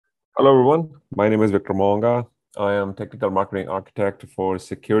Hello, everyone. My name is Victor Monga. I am Technical Marketing Architect for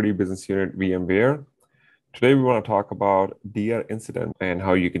Security Business Unit VMware. Today, we want to talk about DR incident and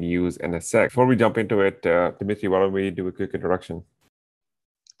how you can use NSX. Before we jump into it, Dimitri, why don't we do a quick introduction?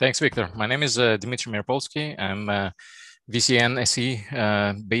 Thanks, Victor. My name is Dmitry Miropolsky. I'm VCN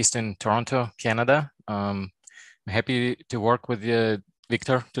SE based in Toronto, Canada. I'm happy to work with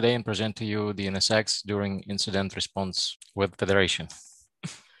Victor today and present to you the NSX during incident response with Federation.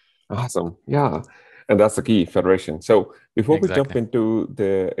 Awesome. Yeah. And that's the key, Federation. So before we jump Exactly. into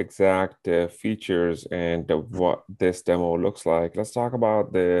the exact features and what this demo looks like, let's talk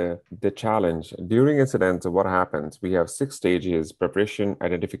about the challenge. During incidents, what happens? We have six stages: preparation,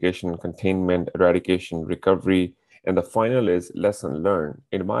 identification, containment, eradication, recovery, and the final is lesson learned.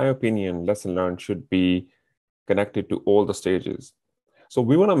 In my opinion, lesson learned should be connected to all the stages. So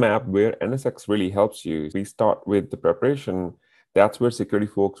we want to map where NSX really helps you. We start with the preparation. That's where security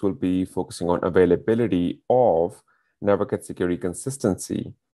folks will be focusing on availability of network and security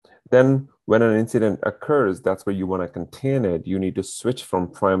consistency. Then when an incident occurs, that's where you want to contain it. You need to switch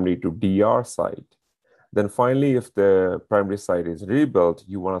from primary to DR site. Then finally, if the primary site is rebuilt,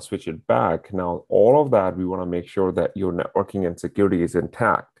 you want to switch it back. Now, all of that, we want to make sure that your networking and security is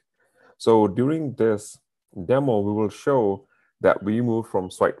intact. So during this demo, we will show that we moved from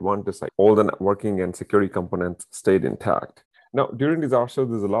site one to site. All the networking and security components stayed intact. Now, during disaster,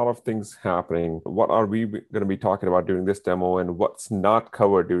 there's a lot of things happening. What are we going to be talking about during this demo and what's not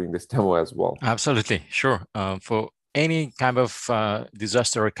covered during this demo as well? Absolutely, sure. For any kind of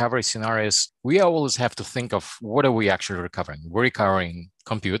disaster recovery scenarios, we always have to think of what are we actually recovering? We're recovering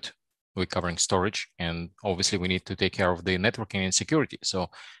compute, we're covering storage, and obviously we need to take care of the networking and security. So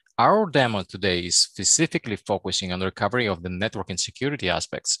our demo today is specifically focusing on the recovery of the network and security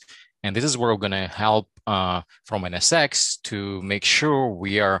aspects. And this is where we're going to help from NSX to make sure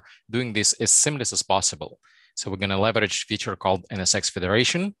we are doing this as seamless as possible. So we're going to leverage a feature called NSX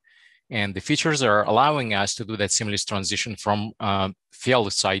Federation. And the features are allowing us to do that seamless transition from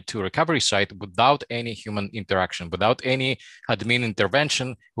failed site to recovery site without any human interaction, without any admin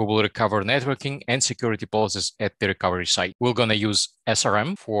intervention. We will recover networking and security policies at the recovery site. We're going to use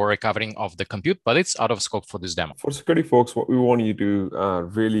SRM for recovering of the compute, but it's out of scope for this demo. For security folks, what we want you to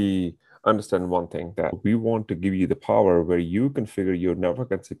really understand one thing, that we want to give you the power where you configure your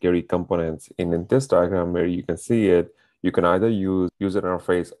network and security components. In this diagram where you can see it, you can either use user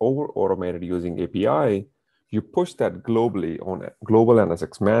interface or automated using API. You push that globally on a global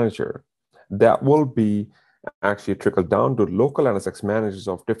NSX manager. That will be actually trickle down to local NSX managers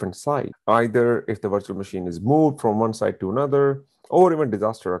of different sites. Either if the virtual machine is moved from one site to another, or even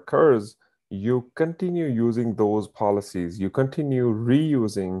disaster occurs, you continue using those policies, you continue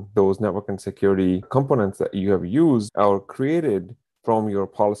reusing those network and security components that you have used or created from your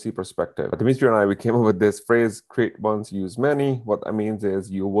policy perspective. Dimitri and I, we came up with this phrase, create once, use many. What that means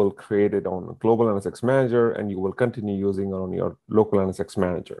is you will create it on a global NSX manager and you will continue using it on your local NSX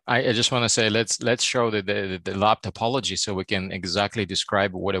manager. I just want to say let's show the lab topology so we can exactly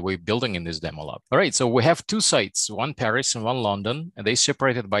describe what are we building in this demo lab. All right, so we have two sites, one Paris and one London, and they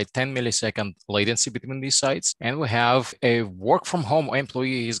separated by 10 millisecond latency between these sites. And we have a work from home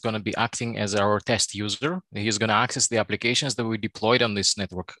employee. He's going to be acting as our test user. He's going to access the applications that we deployed on this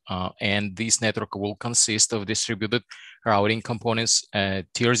network, and this network will consist of distributed routing components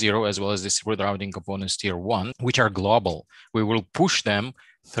tier 0 as well as distributed routing components tier 1, which are global. We will push them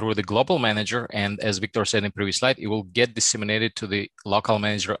through the global manager. And as Victor said in the previous slide, it will get disseminated to the local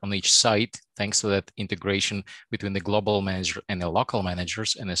manager on each site, thanks to that integration between the global manager and the local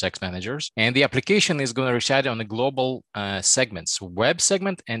managers, NSX managers. And the application is going to reside on the global segments, web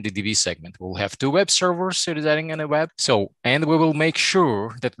segment and the DB segment. We'll have two web servers residing on the web. And we will make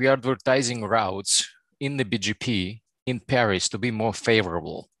sure that we are advertising routes in the BGP in Paris to be more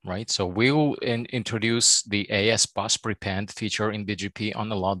favorable, right? So we will introduce the AS pass prepend feature in BGP on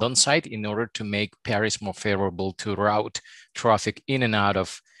the London site in order to make Paris more favorable to route traffic in and out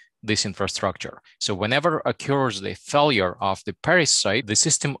of this infrastructure. So whenever occurs the failure of the Paris site, the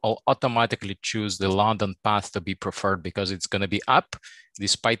system will automatically choose the London path to be preferred because it's going to be up.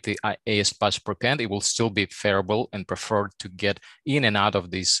 Despite the AS pass prepend, it will still be favorable and preferred to get in and out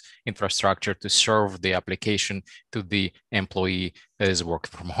of this infrastructure to serve the application to the employee that is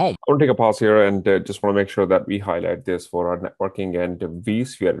working from home. I want to take a pause here and just want to make sure that we highlight this for our networking and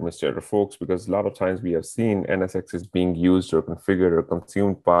vSphere administrator folks, because a lot of times we have seen NSX is being used or configured or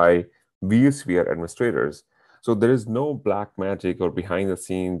consumed by vSphere administrators. So there is no black magic or behind the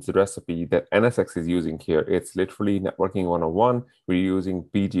scenes recipe that NSX is using here. It's literally networking 101. We're using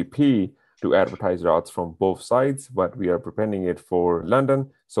BGP to advertise routes from both sides, but we are preparing it for London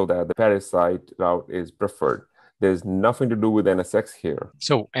so that the Paris side route is preferred. There's nothing to do with NSX here.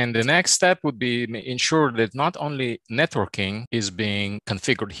 So, and the next step would be ensure that not only networking is being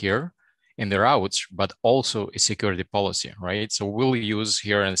configured here in the routes, but also a security policy, right? So we'll use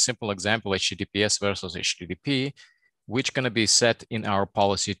here a simple example, HTTPS versus HTTP, which going to be set in our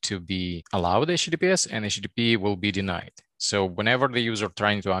policy to be allowed HTTPS, and HTTP will be denied. So whenever the user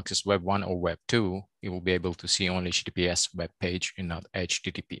trying to access Web 1 or Web 2, it will be able to see only HTTPS web page and not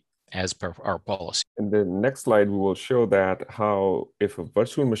HTTP, as per our policy. In the next slide, we will show that how if a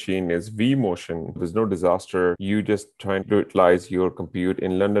virtual machine is vMotion, there's no disaster. You just trying to utilize your compute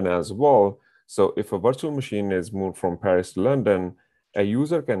in London as well. So if a virtual machine is moved from Paris to London, a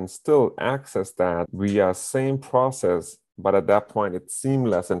user can still access that via same process, but at that point, it's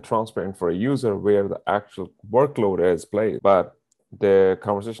seamless and transparent for a user where the actual workload is placed. But the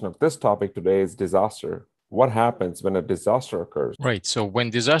conversation of this topic today is disaster. What happens when a disaster occurs? Right. So when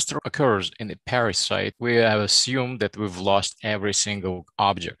disaster occurs in the Paris site, we have assumed that we've lost every single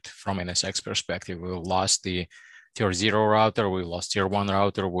object from NSX perspective. We've lost the tier 0 router, we lost tier 1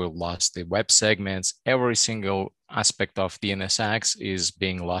 router, we lost the web segments. Every single aspect of the NSX is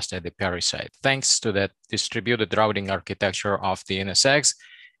being lost at the Paris site. Thanks to that distributed routing architecture of the NSX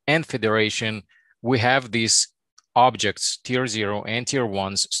and Federation, we have these objects tier 0 and tier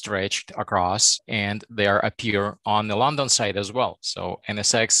 1s stretched across, and they appear on the London side as well. So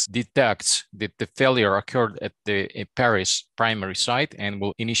NSX detects that the failure occurred at the Paris primary site and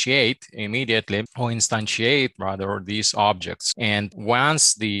will initiate immediately or instantiate rather these objects. And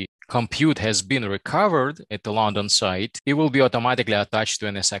once the compute has been recovered at the London site, it will be automatically attached to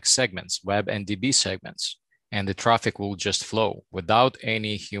NSX segments, web and DB segments, and the traffic will just flow without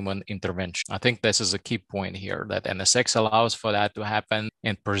any human intervention. I think this is a key point here, that NSX allows for that to happen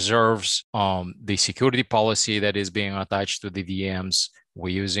and preserves the security policy that is being attached to the VMs. We're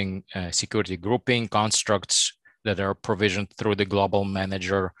using security grouping constructs that are provisioned through the global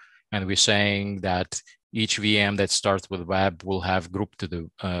manager. And we're saying that each VM that starts with web will have group to the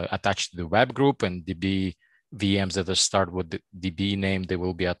attached to the web group, and DB VMs that start with the DB name, they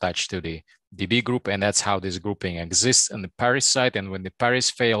will be attached to the DB group, and that's how this grouping exists in the Paris site. And when the Paris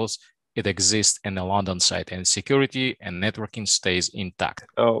fails, it exists in the London site, and security and networking stays intact.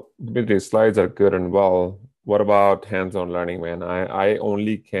 Oh, these slides are good and well. What about hands-on learning, man? I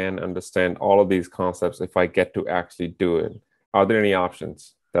only can understand all of these concepts if I get to actually do it. Are there any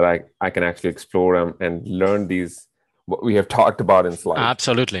options that I can actually explore them and learn these, what we have talked about in slides?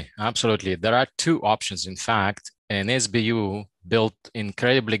 Absolutely. Absolutely. There are two options. In fact, an SBU built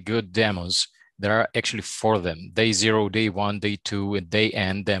incredibly good demos. There are actually 4 of them: day 0, day 1, day 2, and day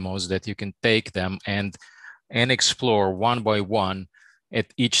n demos that you can take them and explore one by one at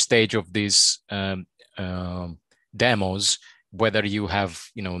each stage of these demos, whether you have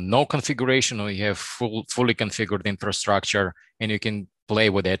no configuration or you have fully configured infrastructure, and you can play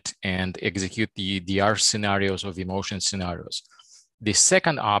with it and execute the DR scenarios or vMotion scenarios. The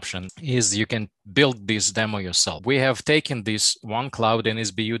second option is you can build this demo yourself. We have taken this OneCloud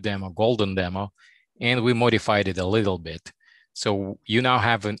NSBU demo, golden demo, and we modified it a little bit. So you now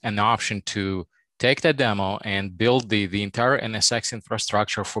have an option to take the demo and build the entire NSX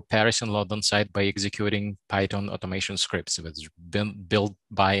infrastructure for Paris and London site by executing Python automation scripts that's been built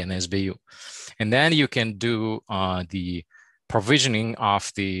by an SBU. And then you can do the provisioning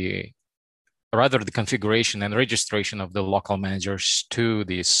of the configuration and registration of the local managers to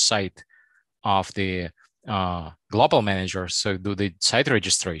the site of the global manager. So do the site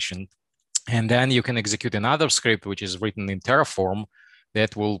registration. And then you can execute another script, which is written in Terraform,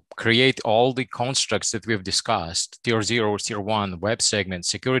 that will create all the constructs that we've discussed: tier 0, tier 1, web segments,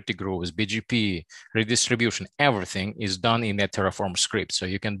 security groups, BGP, redistribution. Everything is done in a Terraform script. So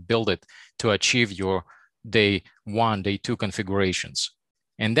you can build it to achieve your day 1, day 2 configurations.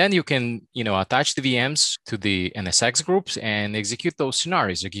 And then you can, attach the VMs to the NSX groups and execute those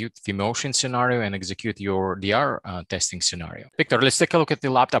scenarios, execute the motion scenario and execute your DR testing scenario. Victor, let's take a look at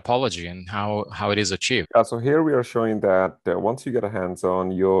the lab topology and how it is achieved. So here we are showing that once you get a hands on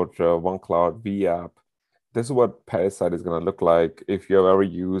your OneCloud V app, this is what Paris site is going to look like. If you have ever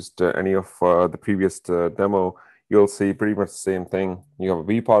used any of the previous demo, you'll see pretty much the same thing. You have a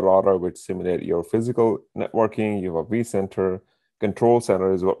vPod router, which simulate your physical networking. You have a vCenter. Control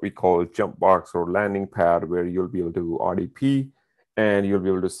center is what we call jump box or landing pad, where you'll be able to do RDP and you'll be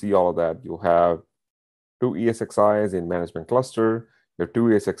able to see all of that. You'll have 2 ESXIs in management cluster, you have 2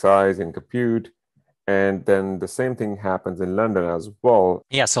 ESXIs in compute, and then the same thing happens in London as well.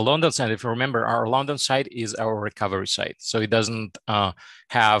 Yeah, so London site, if you remember, our London site is our recovery site. So it doesn't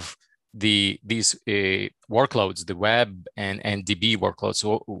have these workloads, the web and DB workloads.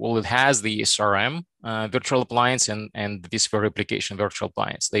 So, well, it has the SRM virtual appliance and this replication virtual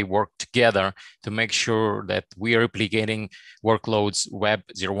appliance. They work together to make sure that we are replicating workloads web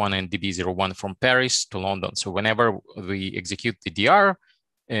 01 and DB 01 from Paris to London. So whenever we execute the DR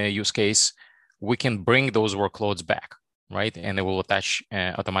use case, we can bring those workloads back, right? And it will attach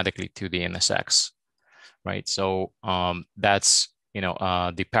automatically to the NSX, right? So that's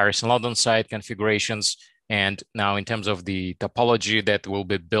the Paris and London side configurations. And now in terms of the topology that will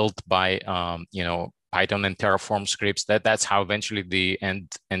be built by Python and Terraform scripts, that's how eventually the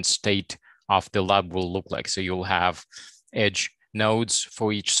end state of the lab will look like. So you'll have edge nodes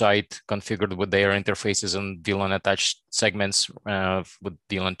for each site configured with their interfaces and VLAN attached segments with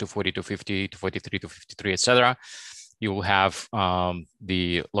VLAN 240, 250, 243, 253, etc. You will have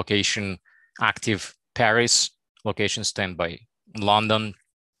the location active Paris, location standby London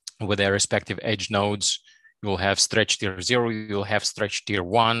with their respective edge nodes. You will have stretched tier 0, you'll have stretched tier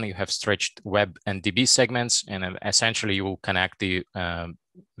 1, you have stretched web and DB segments, and essentially you will connect the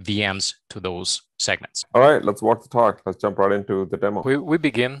VMs to those segments. All right, let's walk the talk. Let's jump right into the demo. We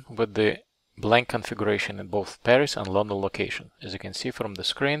begin with the blank configuration in both Paris and London location. As you can see from the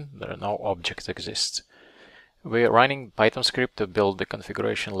screen, there are no objects exist. We are running Python script to build the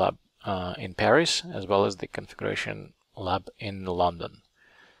configuration lab in Paris, as well as the configuration lab in London.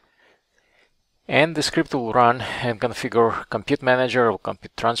 And the script will run and configure compute manager, will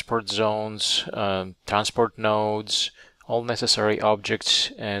compute transport zones, transport nodes, all necessary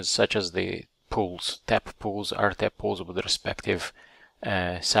objects such as the pools, tap pools, RTAP pools with respective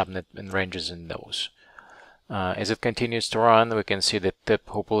subnet and ranges in those. As it continues to run, we can see that tap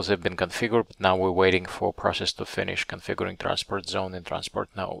pools have been configured, but now we're waiting for process to finish configuring transport zone and transport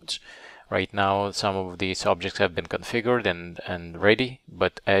nodes. Right now, some of these objects have been configured and ready,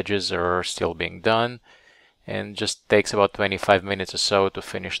 but edges are still being done, and just takes about 25 minutes or so to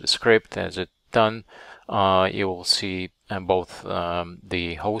finish the script. As it's done, you will see both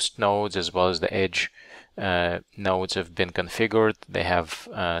the host nodes as well as the edge nodes have been configured. They have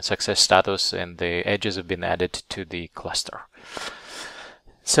success status, and the edges have been added to the cluster.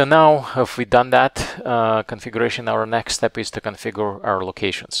 So now, if we've done that configuration, our next step is to configure our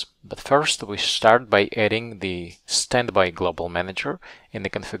locations. But first, we start by adding the standby global manager in the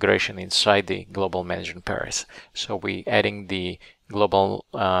configuration inside the global manager in Paris. So we adding the global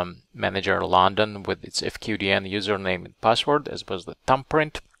manager London with its FQDN username and password, as well as the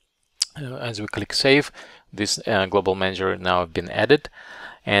thumbprint. As we click save, this global manager now have been added.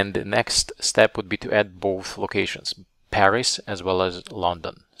 And the next step would be to add both locations, Paris as well as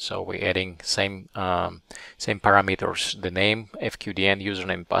London. So we're adding same parameters: the name, FQDN,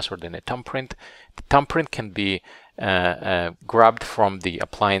 username, password, and a thumbprint. The thumbprint can be grabbed from the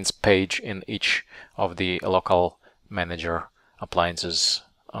appliance page in each of the local manager appliances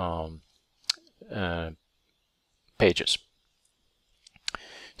pages.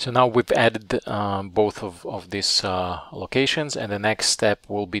 So now we've added both of these locations, and the next step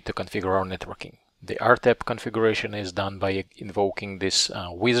will be to configure our networking. The RTAP configuration is done by invoking this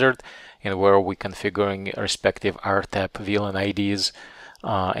wizard, and where we're configuring respective RTAP VLAN IDs,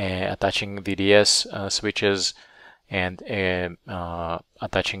 attaching VDS switches, and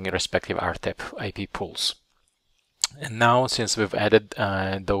attaching respective RTAP IP pools. And now, since we've added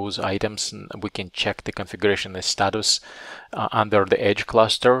those items, we can check the configuration status under the edge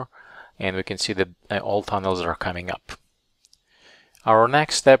cluster, and we can see that all tunnels are coming up. Our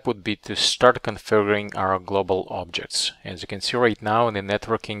next step would be to start configuring our global objects. As you can see right now in the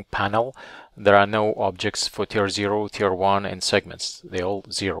networking panel, there are no objects for tier 0, tier 1, and segments. They're all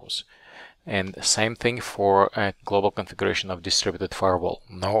zeros. And same thing for a global configuration of distributed firewall.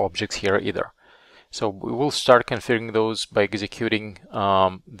 No objects here either. So we will start configuring those by executing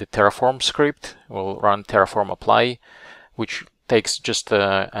the Terraform script. We'll run Terraform apply, which takes just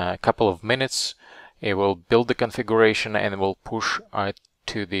a couple of minutes. It will build the configuration and will push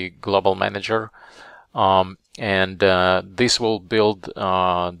to the global manager. This will build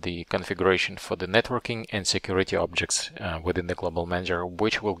the configuration for the networking and security objects within the global manager,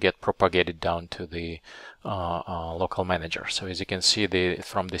 which will get propagated down to the local manager. So as you can see,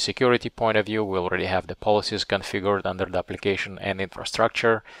 from the security point of view, we already have the policies configured under the application and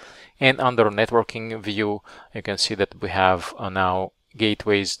infrastructure. And under networking view, you can see that we have now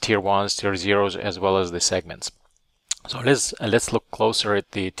gateways, tier 1s, tier 0s, as well as the segments. So let's look closer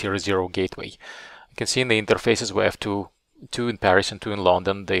at the tier 0 gateway. You can see in the interfaces we have two in Paris and 2 in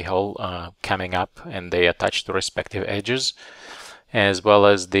London. They all coming up, and they attach to respective edges, as well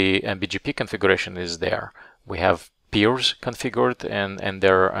as the BGP configuration is there. We have peers configured and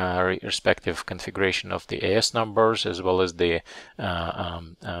their respective configuration of the AS numbers, as well as the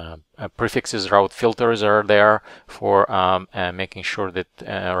prefixes, route filters are there for making sure that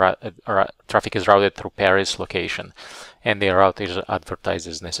traffic is routed through Paris location, and the route is advertised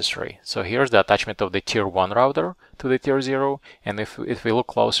as necessary. So here's the attachment of the tier 1 router to the tier 0, and if we look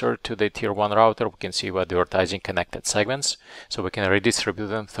closer to the tier 1 router, we can see we're advertising connected segments, so we can redistribute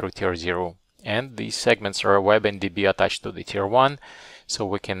them through tier 0. And these segments are web and DB attached to the tier 1, so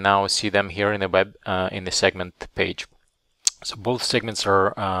we can now see them here in the web in the segment page. So both segments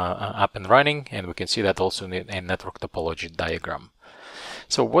are up and running, and we can see that also in the network topology diagram.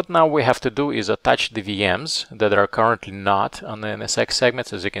 So what now we have to do is attach the VMs that are currently not on the NSX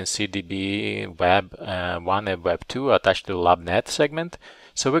segments. As you can see, DB Web 1 and Web 2 attached to the LabNet segment.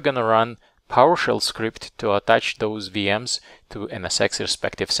 So we're going to run PowerShell script to attach those VMs to NSX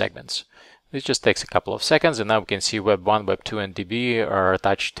respective segments. This just takes a couple of seconds, and now we can see Web 1, Web 2, and DB are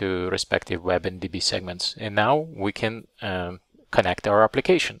attached to respective Web and DB segments. And now we can connect our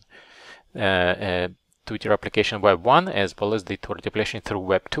application to your application Web 1, as well as the application through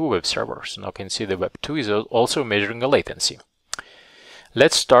Web 2 web server. So now you can see the Web 2 is also measuring a latency.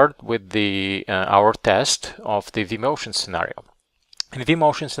 Let's start with the our test of the vMotion scenario. In the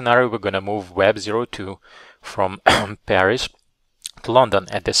vMotion scenario, we're going to move Web 02 from Paris to London.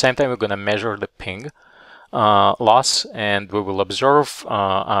 At the same time, we're going to measure the ping loss, and we will observe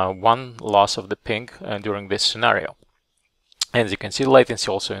one loss of the ping during this scenario. And as you can see, the latency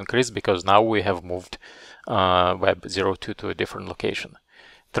also increased because now we have moved Web 02 to a different location.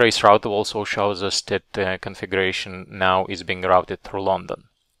 Trace route also shows us that configuration now is being routed through London.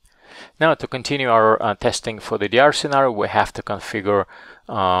 Now, to continue our testing for the DR scenario, we have to configure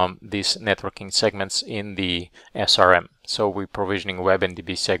these networking segments in the SRM. So we're provisioning Web and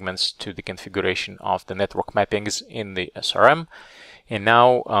DB segments to the configuration of the network mappings in the SRM. And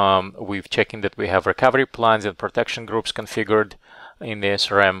now we've checked that we have recovery plans and protection groups configured in the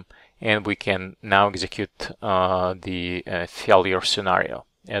SRM, and we can now execute the failure scenario.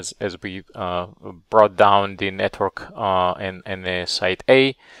 As we brought down the network in the site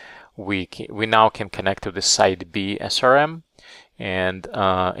A, we now can connect to the site B SRM, and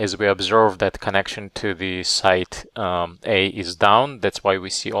as we observe that connection to the site A is down, that's why we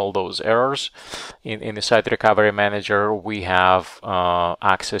see all those errors. In the site recovery manager, we have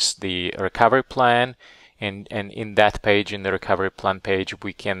accessed the recovery plan, and in that page, in the recovery plan page,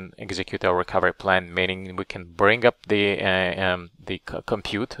 we can execute our recovery plan, meaning we can bring up the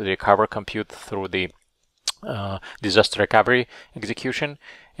compute, the recover compute through the disaster recovery execution,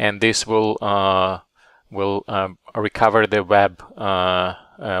 and this will recover the Web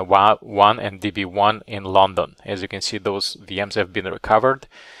 1 and DB1 in London. As you can see, those VMs have been recovered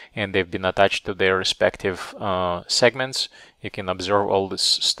and they've been attached to their respective segments. You can observe all these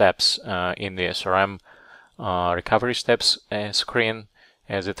steps in the SRM recovery steps screen.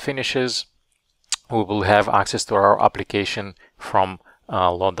 As it finishes, we will have access to our application from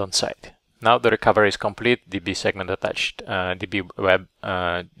London site. Now the recovery is complete. DB segment attached, DB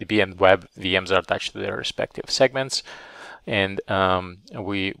and Web VMs are attached to their respective segments, and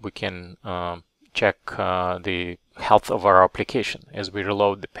we can check the health of our application. As we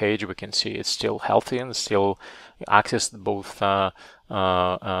reload the page, we can see it's still healthy and still accessed both Web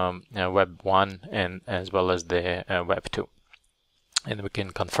 1 and as well as the Web 2. And we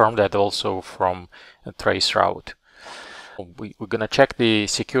can confirm that also from a trace route. We're going to check the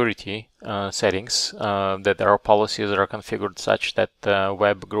security settings, that our policies are configured such that the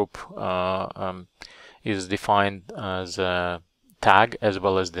web group is defined as a tag as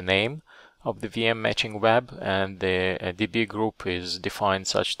well as the name of the VM matching web, and the DB group is defined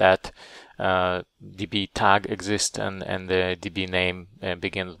such that DB tag exists and the DB name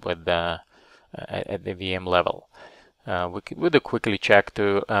begins with at the VM level. We'll quickly check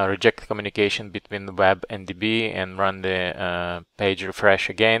to reject communication between the web and DB and run the page refresh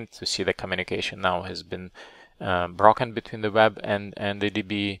again to see the communication now has been broken between the web and the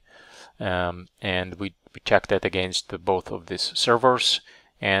DB, and we check that against both of these servers.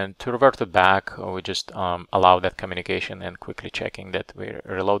 And to revert it back, we just allow that communication and quickly checking that we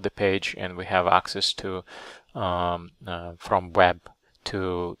reload the page and we have access to from web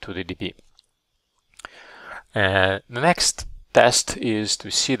to the DB. The next test is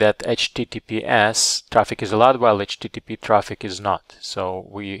to see that HTTPS traffic is allowed while HTTP traffic is not. So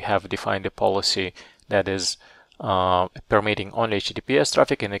we have defined a policy that is permitting only HTTPS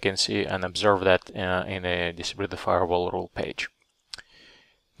traffic, and you can see and observe that in a distributed firewall rule page.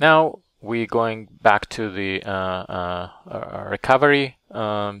 Now we're going back to the recovery.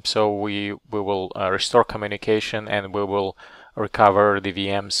 So we will restore communication, and we will recover the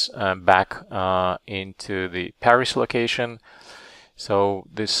VMs back into the Paris location. So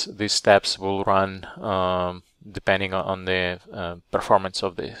these steps will run depending on the performance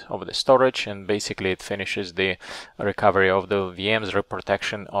of the storage, and basically it finishes the recovery of the VMs,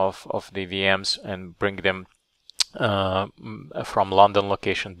 reprotection of the VMs, and bring them from London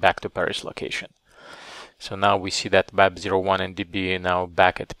location back to Paris location. So now we see that BAP01 and DB are now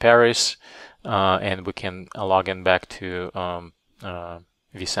back at Paris, and we can log in back to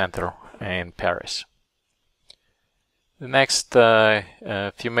vCenter in Paris. The next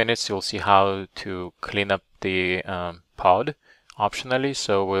few minutes you'll see how to clean up the pod optionally.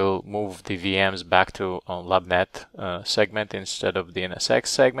 So we'll move the VMs back to LabNet segment instead of the NSX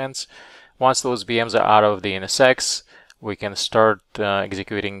segments. Once those VMs are out of the NSX, we can start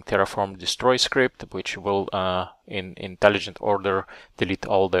executing Terraform destroy script, which will in intelligent order delete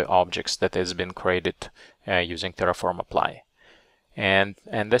all the objects that has been created using Terraform apply. And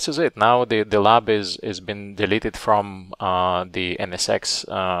this is it. Now the lab is been deleted from the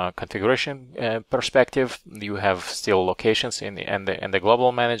NSX configuration perspective. You have still locations in the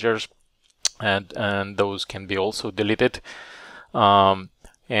global managers, and those can be also deleted.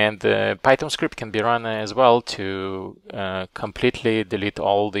 And the Python script can be run as well to completely delete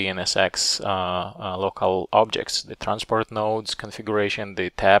all the NSX local objects, the transport nodes configuration, the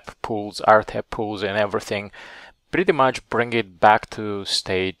tab pools, RTAP pools, and everything. Pretty much bring it back to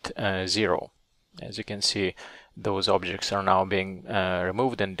state 0. As you can see, those objects are now being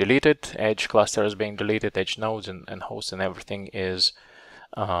removed and deleted. Edge cluster is being deleted, edge nodes and hosts and everything is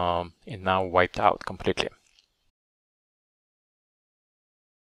now wiped out completely.